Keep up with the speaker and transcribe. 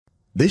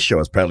This show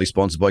is proudly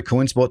sponsored by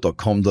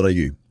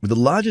coinspot.com.au, with the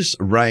largest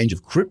range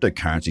of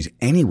cryptocurrencies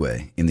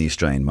anywhere in the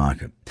Australian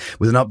market.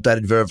 With an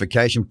updated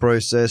verification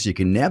process, you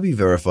can now be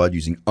verified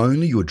using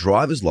only your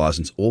driver's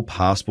license or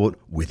passport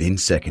within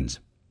seconds.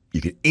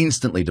 You can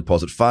instantly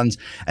deposit funds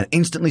and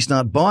instantly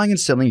start buying and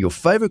selling your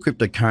favorite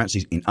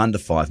cryptocurrencies in under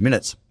 5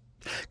 minutes.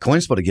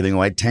 CoinSpot are giving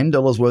away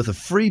 $10 worth of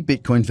free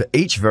Bitcoin for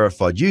each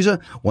verified user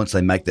once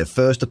they make their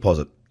first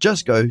deposit.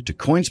 Just go to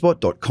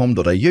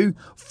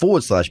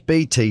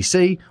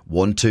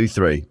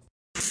coinspot.com.au/BTC123.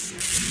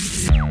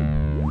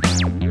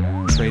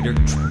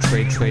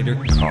 Trader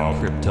Cobb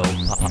Crypto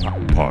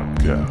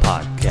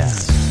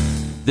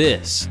Podcast.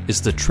 This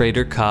is the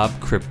Trader Cobb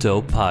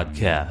Crypto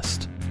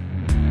Podcast.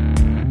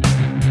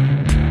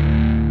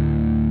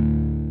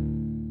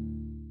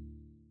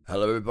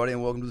 Hello everybody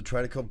and welcome to the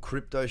Trader Cobb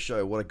Crypto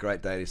Show. What a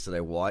great day it is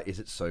today. Why is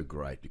it so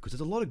great? Because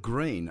there's a lot of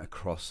green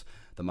across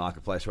the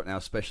marketplace right now,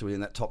 especially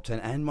within that top 10,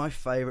 and my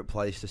favorite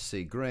place to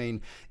see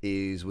green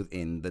is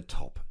within the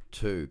top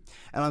 2.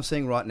 And I'm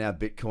seeing right now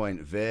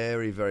Bitcoin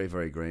very, very,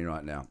 very green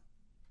right now.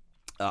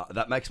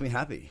 That makes me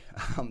happy.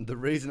 The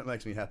reason it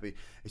makes me happy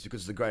is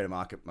because it's the greater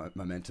market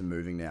momentum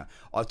moving now.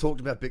 I've talked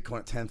about Bitcoin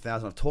at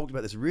 10,000. I've talked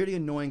about this really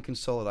annoying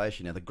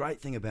consolidation. Now, the great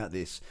thing about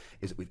this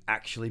is that we've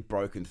actually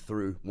broken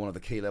through one of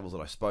the key levels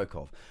that I spoke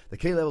of. The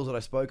key levels that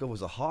I spoke of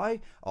was a high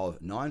of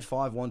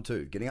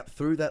 9512. Getting up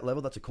through that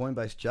level, that's a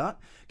Coinbase chart.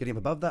 Getting up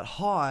above that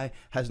high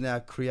has now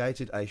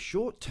created a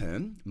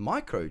short-term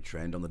micro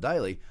trend on the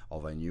daily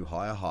of a new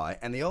higher high.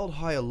 And the old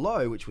higher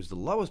low, which was the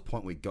lowest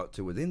point we got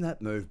to within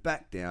that move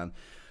back down,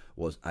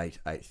 was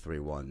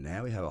 8831.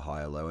 Now we have a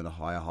higher low and a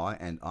higher high,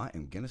 and I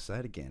am going to say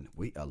it again.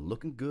 We are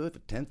looking good for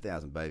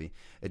 10,000, baby.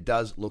 It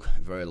does look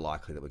very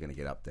likely that we're going to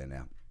get up there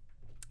now.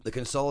 The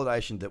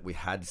consolidation that we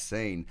had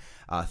seen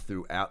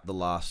throughout the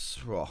last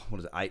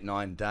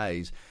 8-9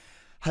 days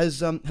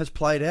has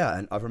played out,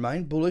 and I've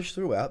remained bullish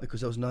throughout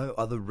because there was no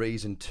other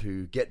reason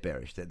to get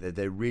bearish.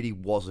 There really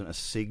wasn't a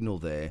signal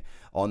there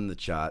on the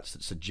charts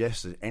that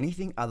suggested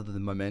anything other than the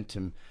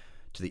momentum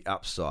to the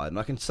upside. And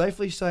I can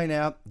safely say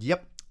now,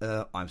 yep,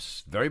 I'm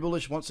very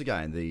bullish once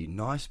again. The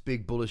nice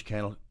big bullish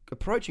candle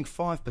approaching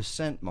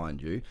 5%,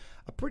 mind you,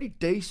 a pretty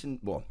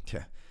decent. Well,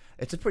 yeah,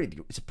 it's a pretty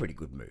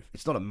good move.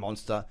 It's not a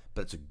monster,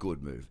 but it's a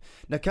good move.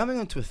 Now coming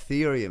on to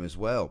Ethereum as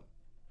well.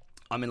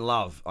 I'm in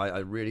love. I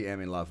really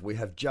am in love. We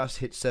have just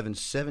hit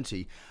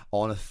 770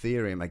 on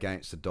Ethereum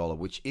against the dollar,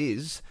 which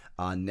is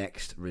our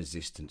next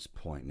resistance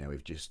point. Now,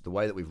 the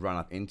way that we've run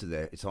up into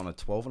there, it's on a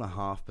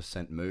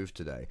 12.5% move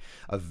today.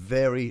 A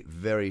very,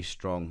 very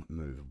strong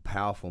move,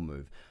 powerful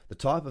move. The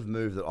type of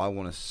move that I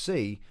want to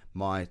see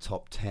my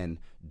top 10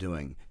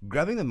 doing.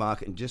 Grabbing the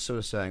market and just sort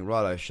of saying,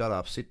 righto, shut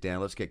up, sit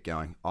down, let's get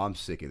going. I'm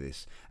sick of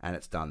this. And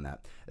it's done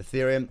that.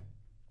 Ethereum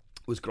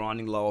was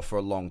grinding lower for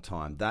a long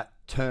time. That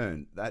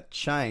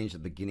changed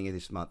at the beginning of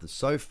this month. And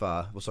so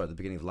far, the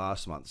beginning of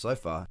last month, so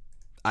far,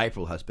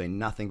 April has been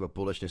nothing but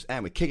bullishness.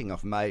 And we're kicking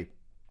off May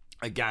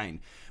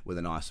again with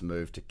a nice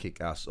move to kick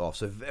us off.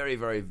 So very,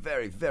 very,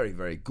 very, very,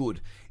 very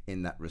good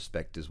in that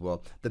respect as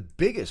well. The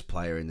biggest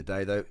player in the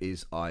day, though,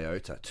 is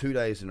IOTA. 2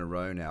 days in a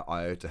row now,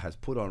 IOTA has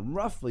put on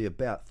roughly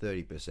about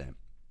 30%.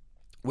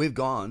 We've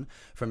gone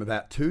from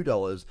about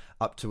 $2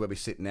 up to where we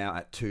sit now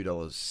at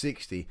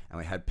 $2.60, and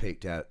we had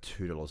peaked out at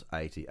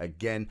 $2.80.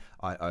 Again,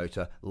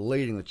 IOTA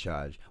leading the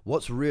charge.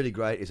 What's really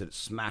great is that it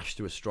smashed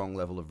through a strong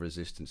level of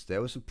resistance.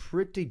 There was some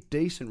pretty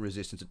decent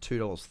resistance at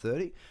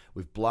 $2.30.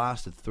 We've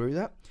blasted through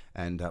that,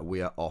 and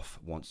we are off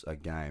once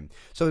again.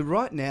 So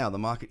right now, the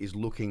market is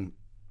looking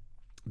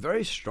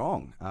very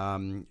strong.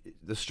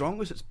 The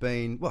strongest it's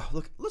been, well,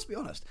 look, let's be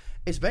honest,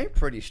 it's been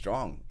pretty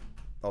strong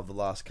of the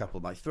last couple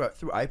of months. Through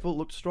April, it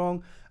looked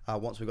strong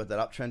once we got that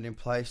uptrend in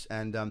place.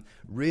 And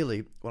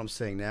really, what I'm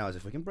seeing now is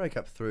if we can break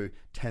up through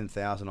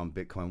 10,000 on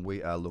Bitcoin,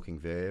 we are looking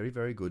very,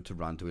 very good to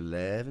run to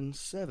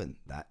 11.7.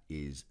 That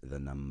is the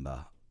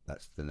number.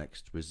 That's the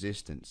next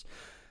resistance.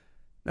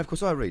 Now, of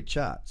course, I read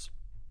charts.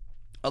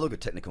 I look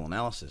at technical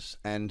analysis,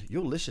 and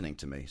you're listening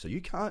to me, so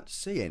you can't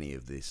see any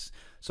of this.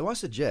 So I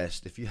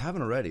suggest, if you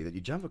haven't already, that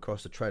you jump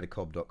across to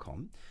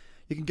tradercobb.com.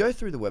 You can go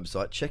through the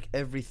website, check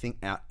everything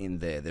out in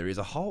there. There is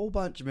a whole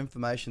bunch of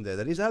information there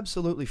that is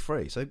absolutely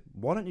free. So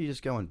why don't you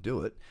just go and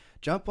do it?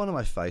 Jump onto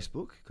my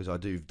Facebook, because I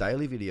do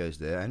daily videos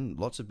there and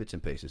lots of bits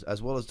and pieces,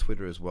 as well as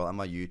Twitter as well, and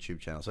my YouTube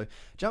channel. So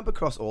jump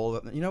across all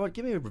of it. You know what?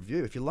 Give me a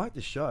review. If you like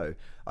the show,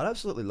 I'd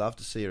absolutely love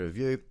to see a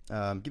review.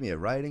 Give me a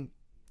rating.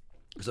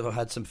 Because I've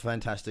had some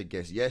fantastic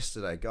guests.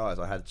 Yesterday, guys,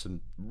 I had some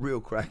real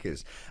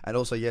crackers. And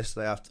also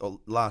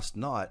last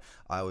night,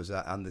 I was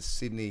on the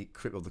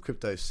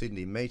Crypto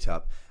Sydney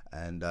meetup,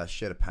 and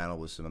shared a panel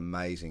with some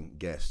amazing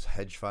guests,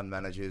 hedge fund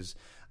managers,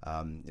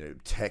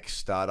 tech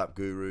startup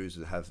gurus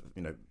that have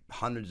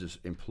hundreds of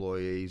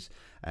employees,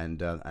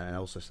 and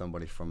also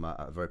somebody from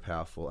a very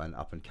powerful and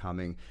up and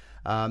coming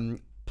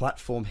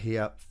platform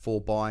here for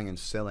buying and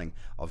selling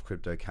of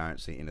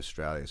cryptocurrency in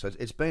Australia. So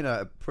it's been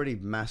a pretty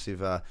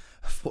massive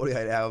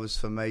 48 hours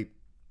for me.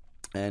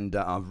 And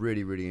I've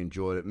really, really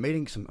enjoyed it.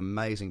 Meeting some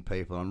amazing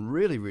people. I'm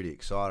really, really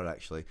excited,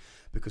 actually,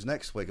 because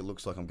next week it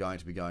looks like I'm going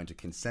to be going to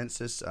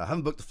Consensus. I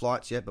haven't booked the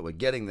flights yet, but we're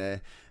getting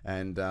there.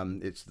 And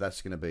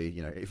that's going to be,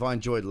 if I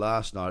enjoyed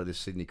last night at this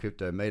Sydney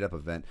Crypto Meetup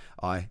event,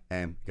 I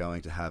am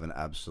going to have an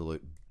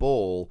absolute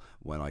ball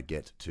when I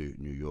get to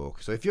New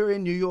York. So if you're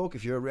in New York,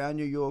 if you're around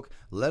New York,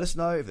 let us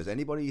know. If there's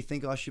anybody you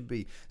think I should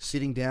be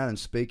sitting down and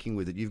speaking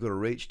with that you've got to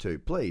reach to,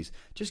 please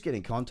just get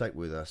in contact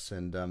with us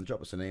and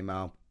drop us an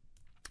email.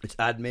 It's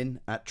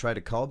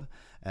admin@TraderCobb,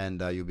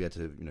 and you'll be able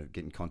to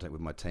get in contact with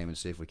my team and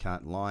see if we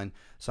can't line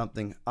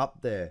something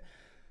up there.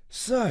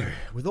 So,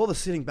 with all the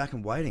sitting back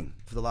and waiting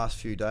for the last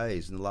few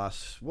days and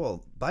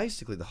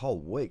basically the whole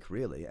week,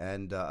 really,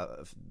 and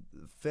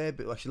fair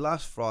bit. Actually,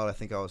 last Friday, I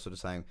think I was sort of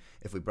saying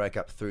if we break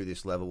up through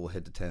this level, we'll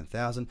head to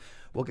 10,000.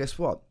 Well, guess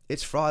what?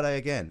 It's Friday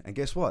again, and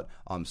guess what?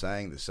 I'm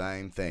saying the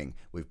same thing.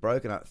 We've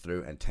broken up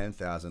through, and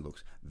 10,000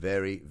 looks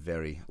very,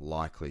 very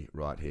likely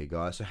right here,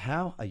 guys. So,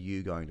 how are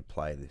you going to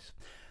play this?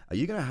 Are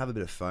you going to have a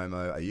bit of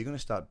FOMO? Are you going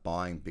to start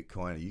buying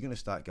Bitcoin? Are you going to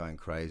start going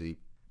crazy?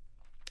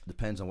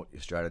 Depends on what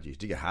your strategy is.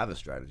 Do you have a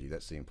strategy?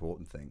 That's the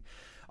important thing.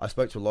 I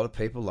spoke to a lot of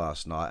people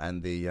last night,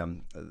 and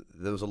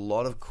there was a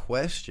lot of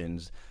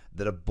questions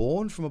that are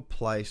born from a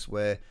place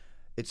where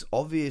it's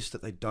obvious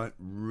that they don't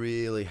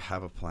really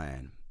have a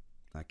plan.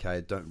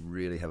 Okay, don't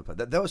really have a plan.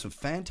 There were some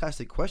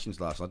fantastic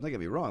questions last night. Don't get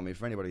me wrong. I mean,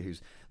 for anybody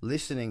who's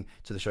listening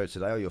to the show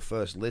today or your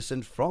first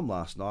listen from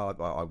last night,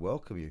 I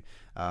welcome you.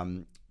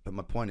 But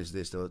my point is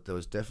this, there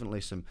was definitely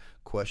some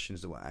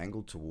questions that were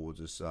angled towards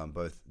us,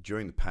 both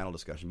during the panel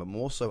discussion, but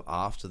more so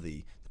after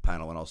the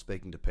panel when I was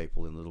speaking to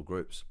people in little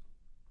groups,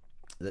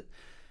 that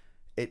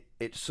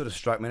it sort of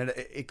struck me, and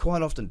it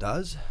quite often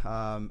does,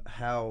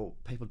 how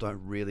people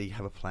don't really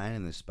have a plan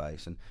in this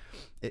space. And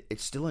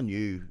it's still a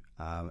new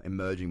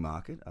emerging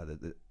market.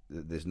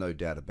 There's no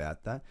doubt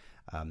about that.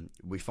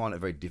 We find it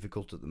very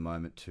difficult at the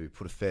moment to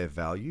put a fair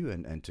value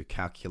and to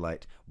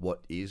calculate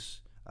what is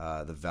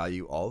the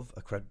value of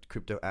a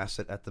crypto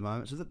asset at the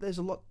moment. So that there's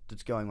a lot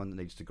that's going on that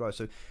needs to grow.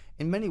 So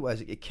in many ways,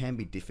 it can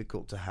be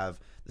difficult to have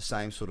the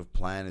same sort of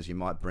plan as you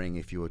might bring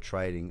if you were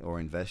trading or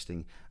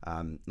investing,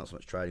 not so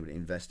much trading, but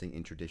investing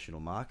in traditional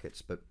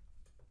markets. But,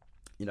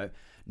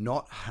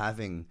 not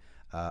having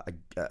a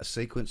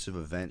sequence of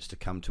events to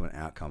come to an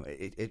outcome,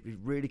 it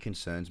really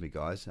concerns me,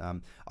 guys.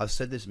 I've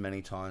said this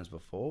many times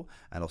before,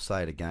 and I'll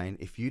say it again.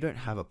 If you don't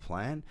have a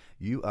plan,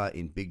 you are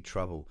in big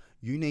trouble.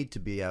 You need to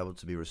be able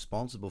to be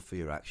responsible for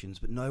your actions,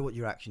 but know what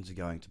your actions are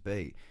going to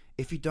be.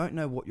 If you don't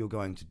know what you're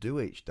going to do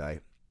each day,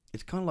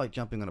 it's kind of like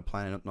jumping on a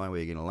plane and not knowing where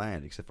you're going to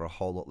land, except for a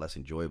whole lot less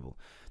enjoyable.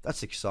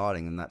 That's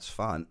exciting and that's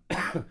fun,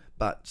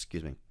 but it's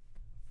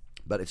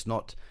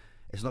not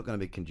going to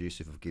be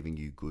conducive of giving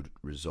you good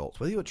results.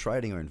 Whether you're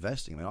trading or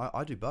investing, I mean,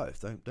 I do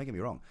both. Don't get me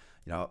wrong.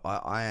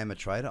 I am a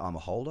trader. I'm a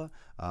holder.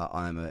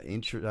 I'm an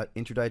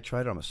intraday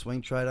trader. I'm a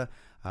swing trader.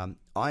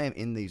 I am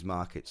in these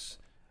markets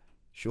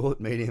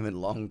short, medium, and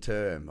long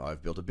term.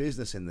 I've built a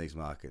business in these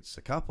markets,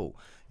 a couple.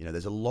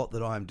 There's a lot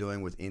that I'm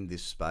doing within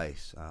this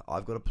space.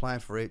 I've got a plan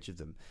for each of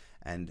them,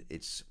 and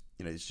it's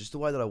just the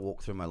way that I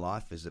walk through my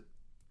life. Is that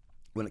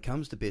when it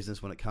comes to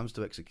business, when it comes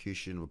to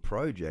execution of a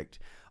project,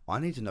 I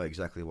need to know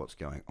exactly what's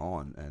going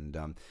on. And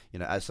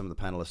as some of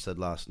the panelists said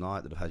last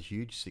night that have had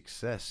huge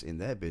success in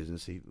their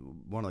business,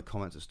 one of the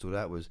comments that stood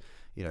out was,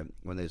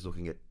 when they're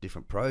looking at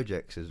different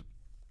projects, is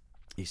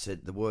he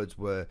said the words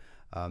were,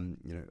 I'm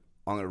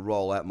going to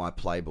roll out my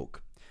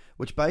playbook,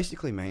 which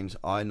basically means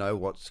I know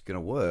what's going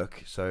to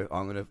work, so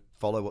I'm going to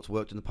follow what's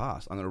worked in the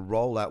past. I'm going to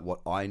roll out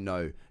what I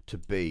know to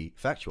be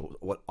factual,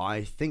 what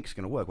I think is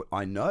going to work, what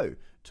I know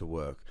to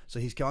work. So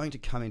he's going to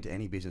come into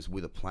any business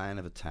with a plan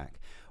of attack.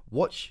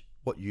 Watch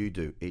what you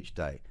do each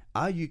day.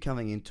 Are you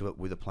coming into it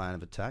with a plan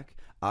of attack?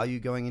 Are you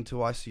going into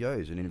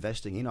ICOs and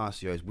investing in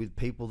ICOs with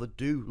people that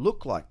do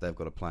look like they've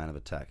got a plan of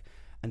attack?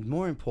 And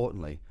more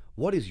importantly,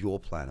 what is your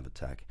plan of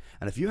attack?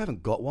 And if you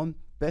haven't got one,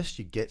 best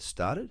you get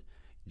started.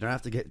 You don't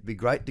have to be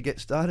great to get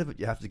started, but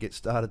you have to get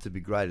started to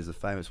be great, is the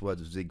famous words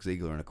of Zig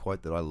Ziglar, and a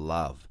quote that I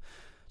love.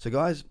 So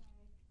guys,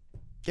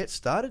 get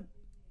started,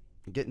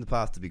 get in the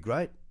path to be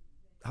great.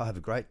 Have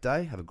a great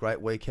day, have a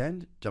great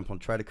weekend. Jump on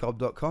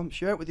tradercobb.com,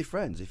 share it with your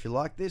friends. If you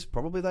like this,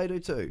 probably they do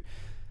too.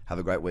 Have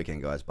a great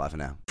weekend, guys. Bye for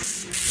now.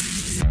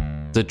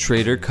 The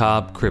Trader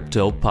Cobb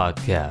Crypto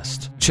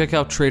Podcast. Check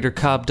out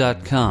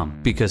tradercobb.com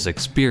because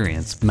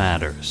experience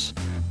matters.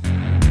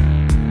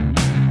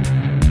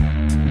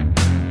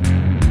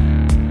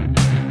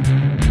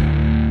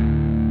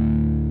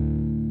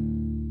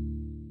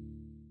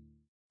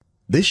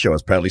 This show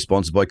is proudly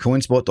sponsored by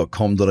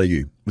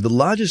coinspot.com.au, with the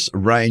largest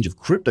range of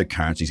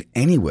cryptocurrencies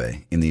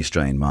anywhere in the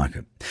Australian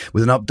market.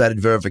 With an updated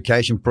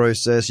verification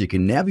process, you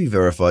can now be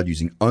verified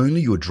using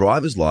only your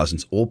driver's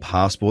license or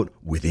passport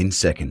within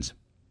seconds.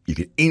 You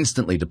can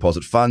instantly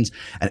deposit funds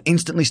and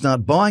instantly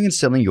start buying and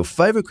selling your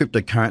favorite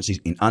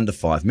cryptocurrencies in under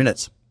 5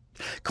 minutes.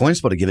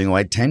 CoinSpot are giving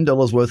away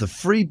 $10 worth of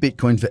free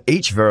Bitcoin for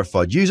each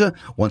verified user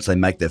once they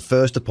make their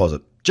first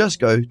deposit.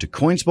 Just go to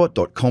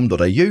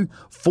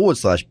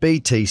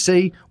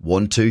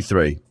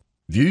coinspot.com.au/BTC123.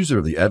 Views are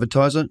of the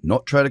advertiser,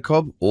 not Trader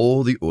Cobb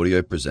or the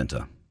audio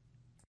presenter.